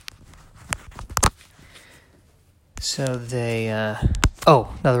So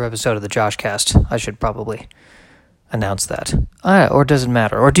another episode of the JoshCast. I should probably announce that. Or does it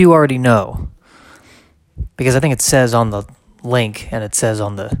matter? Or do you already know? Because I think it says on the link, and it says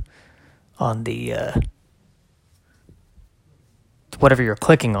on the whatever you're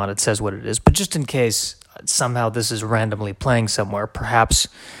clicking on, it says what it is. But just in case somehow this is randomly playing somewhere, perhaps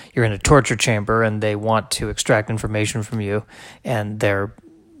you're in a torture chamber and they want to extract information from you, and they're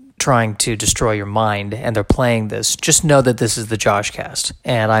trying to destroy your mind, and they're playing this. Just know that this is the JoshCast,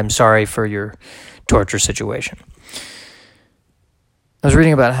 and I'm sorry for your torture situation. I was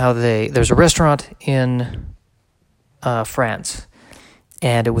reading about how there's a restaurant in France,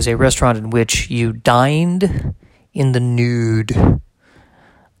 and it was a restaurant in which you dined in the nude.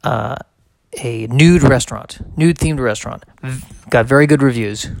 A nude restaurant, nude-themed restaurant. Got very good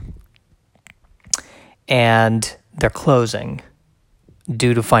reviews, and they're closing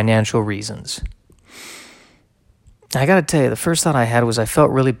due to financial reasons. I gotta tell you, the first thought I had was I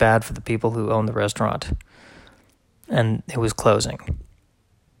felt really bad for the people who own the restaurant, and it was closing.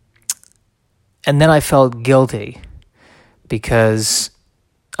 And then I felt guilty, because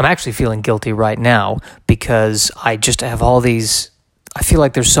I'm actually feeling guilty right now, because I just have all these, I feel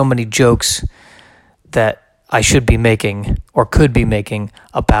like there's so many jokes that I should be making or could be making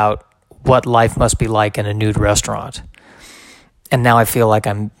about what life must be like in a nude restaurant. And now I feel like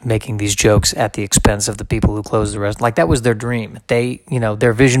I'm making these jokes at the expense of the people who closed the restaurant. Like, that was their dream. They,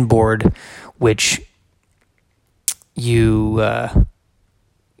 their vision board, which with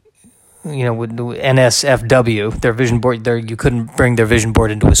NSFW, their vision board, you couldn't bring their vision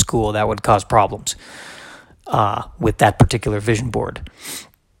board into a school. That would cause problems with that particular vision board.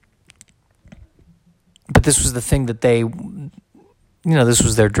 But this was the thing that they, this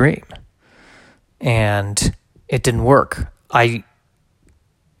was their dream. And it didn't work. It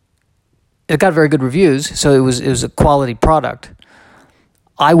got very good reviews, so it was a quality product.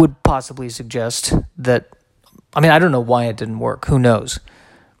 I would possibly suggest that, I don't know why it didn't work. Who knows?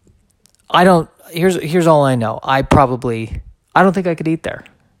 Here's all I know. I don't think I could eat there.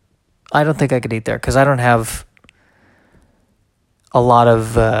 I don't think I could eat there because I don't have a lot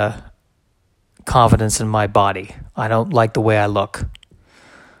of confidence in my body. I don't like the way I look.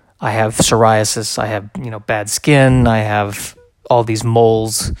 I have psoriasis. I have, bad skin. I have all these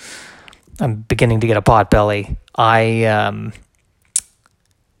moles. I'm beginning to get a pot belly. It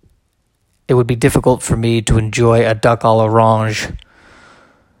would be difficult for me to enjoy a duck à l'orange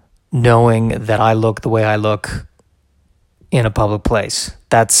knowing that I look the way I look in a public place.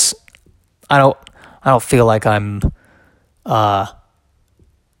 I don't feel like I'm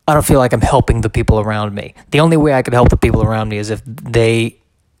helping the people around me. The only way I could help the people around me is if they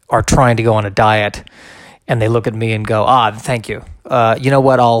are trying to go on a diet and they look at me and go, thank you. You know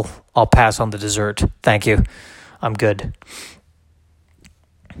what? I'll pass on the dessert. Thank you. I'm good.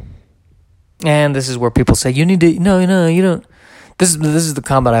 And this is where people say, you need to, no, you don't. This is the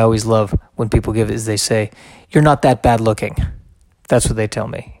comment I always love when people give, is they say, you're not that bad looking. That's what they tell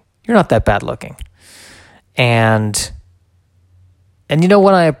me. You're not that bad looking. And you know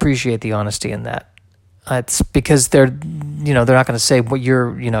what? I appreciate the honesty in that. It's because they're not going to say, well,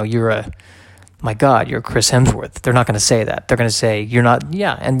 my God, you're Chris Hemsworth. They're not going to say that. They're going to say, you're not,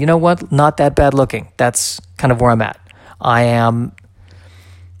 yeah. And you know what? Not that bad looking. That's kind of where I'm at. I am,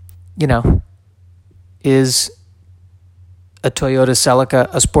 is a Toyota Celica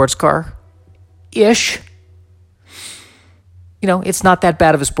a sports car? Ish. It's not that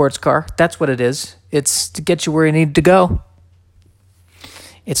bad of a sports car. That's what it is. It's to get you where you need to go.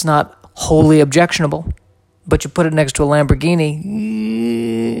 It's not wholly objectionable, but you put it next to a Lamborghini,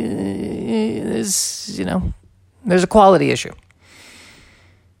 there's a quality issue.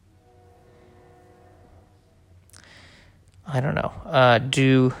 I don't know.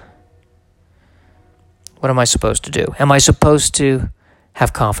 What am I supposed to do? Am I supposed to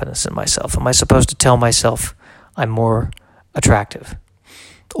have confidence in myself? Am I supposed to tell myself I'm more attractive?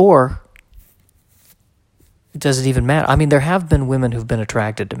 Or does it even matter? There have been women who've been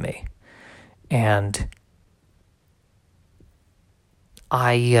attracted to me, and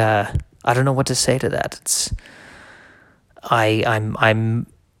I don't know what to say to that. I'm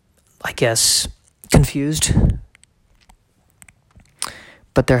I guess confused,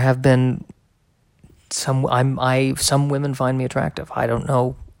 but there have been some women find me attractive. I don't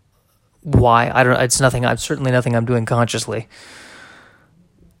know why. It's nothing. It's certainly nothing I'm doing consciously.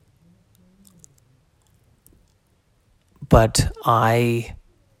 But I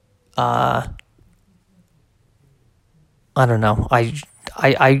don't know.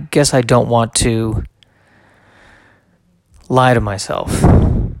 I guess I don't want to lie to myself.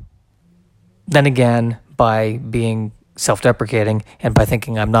 Then again, by being self-deprecating and by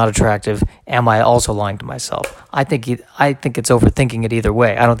thinking I'm not attractive, am I also lying to myself? I think it's overthinking it either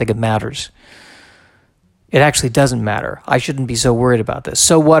way. I don't think it matters. It actually doesn't matter. I shouldn't be so worried about this.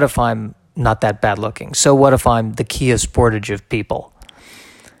 So what if I'm not that bad looking? So what if I'm the Kia Sportage of people?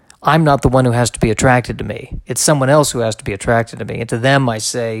 I'm not the one who has to be attracted to me. It's someone else who has to be attracted to me. And to them I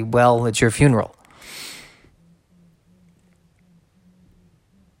say, well, it's your funeral.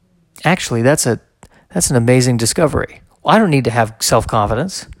 Actually, that's an amazing discovery. I don't need to have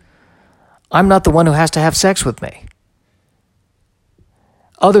self-confidence. I'm not the one who has to have sex with me.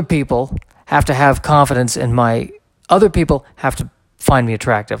 Other people have to have confidence in other people have to find me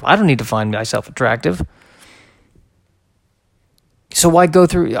attractive. I don't need to find myself attractive. So why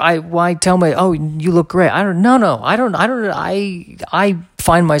tell me, oh, you look great? I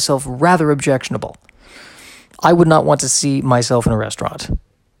find myself rather objectionable. I would not want to see myself in a restaurant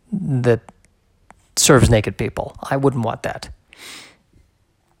that serves naked people. I wouldn't want that.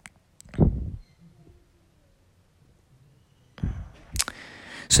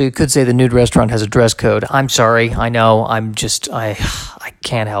 So you could say the nude restaurant has a dress code. I'm sorry, I know, I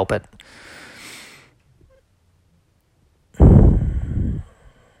can't help it.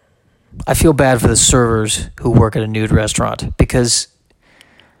 I feel bad for the servers who work at a nude restaurant because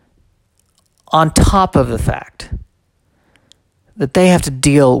on top of the fact that they have to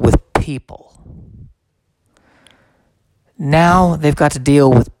deal with people, now they've got to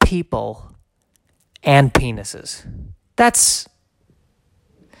deal with people and penises. That's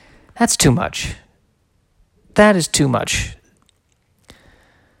too much. That is too much.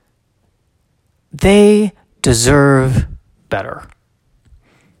 They deserve better.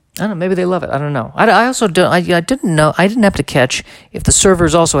 I don't know, maybe they love it. I don't know. I also don't. I didn't know. I didn't have to catch if the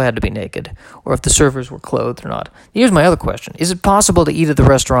servers also had to be naked or if the servers were clothed or not. Here's my other question: is it possible to eat at the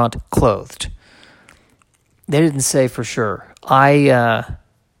restaurant clothed? They didn't say for sure. Because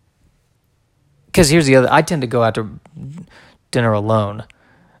here's the other. I tend to go out to dinner alone,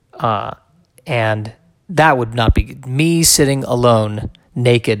 and that would not be me sitting alone,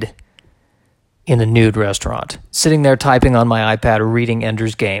 naked, in a nude restaurant, sitting there typing on my iPad or reading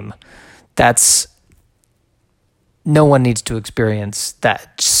Ender's Game. No one needs to experience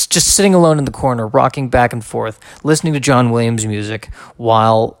that. Just sitting alone in the corner, rocking back and forth, listening to John Williams music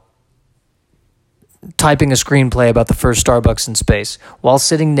while typing a screenplay about the first Starbucks in space, while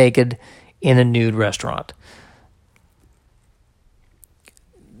sitting naked in a nude restaurant.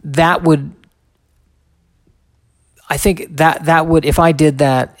 I think that would, if I did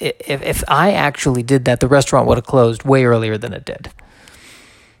that, if I actually did that, the restaurant would have closed way earlier than it did.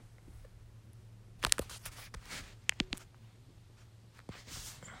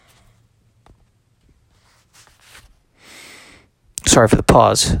 Sorry for the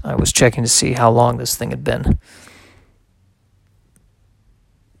pause. I was checking to see how long this thing had been.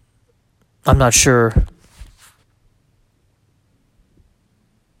 I'm not sure.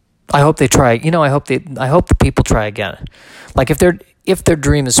 I hope they try. I hope the people try again. Like if their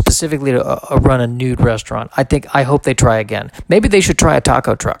dream is specifically to run a nude restaurant, I hope they try again. Maybe they should try a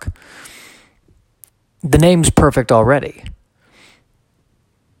taco truck. The name's perfect already.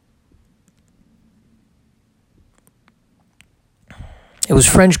 It was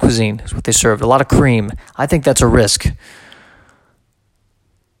French cuisine, is what they served. A lot of cream. I think that's a risk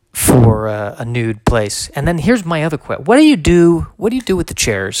for a nude place. And then here's my other question: What do you do with the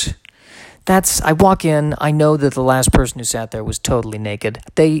chairs? I walk in, I know that the last person who sat there was totally naked.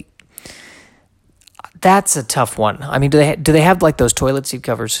 That's a tough one. I mean, do they have like those toilet seat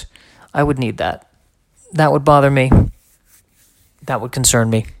covers? I would need that. That would bother me. That would concern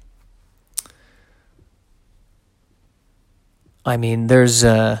me. I mean,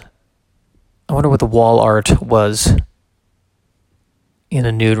 I wonder what the wall art was in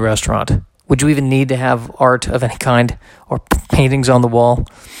a nude restaurant. Would you even need to have art of any kind or paintings on the wall?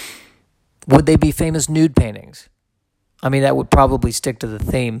 Would they be famous nude paintings? I mean, that would probably stick to the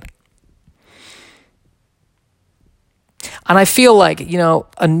theme. And I feel like,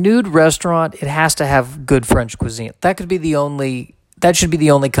 a nude restaurant, it has to have good French cuisine. That should be the only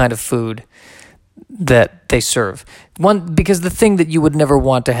kind of food that they serve. Because the thing that you would never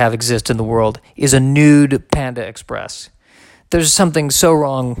want to have exist in the world is a nude Panda Express. There's something so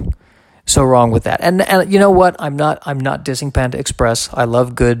wrong with that. And you know what? I'm not dissing Panda Express. I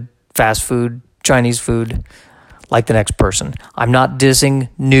love good fast food, Chinese food, like the next person. I'm not dissing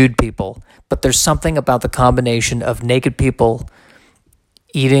nude people, but there's something about the combination of naked people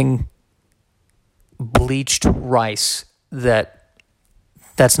eating bleached rice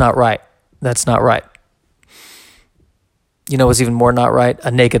that's not right. That's not right. You know what's even more not right?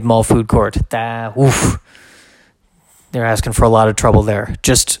 A naked mall food court. Oof. They're asking for a lot of trouble there.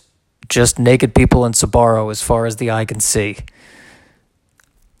 Just naked people in Sbarro as far as the eye can see.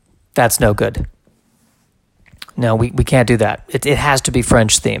 That's no good. No, we can't do that. It has to be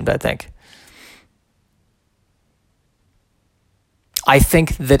French themed, I think. I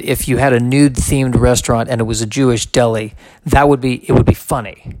think that if you had a nude themed restaurant and it was a Jewish deli, it would be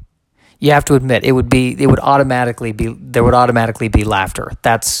funny. You have to admit there would automatically be laughter.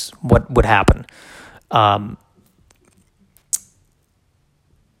 That's what would happen.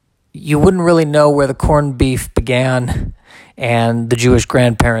 You wouldn't really know where the corned beef began and the Jewish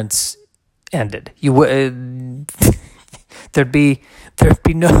grandparents ended. You would there'd be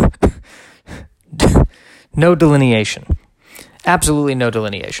no no delineation. Absolutely no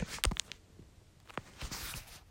delineation.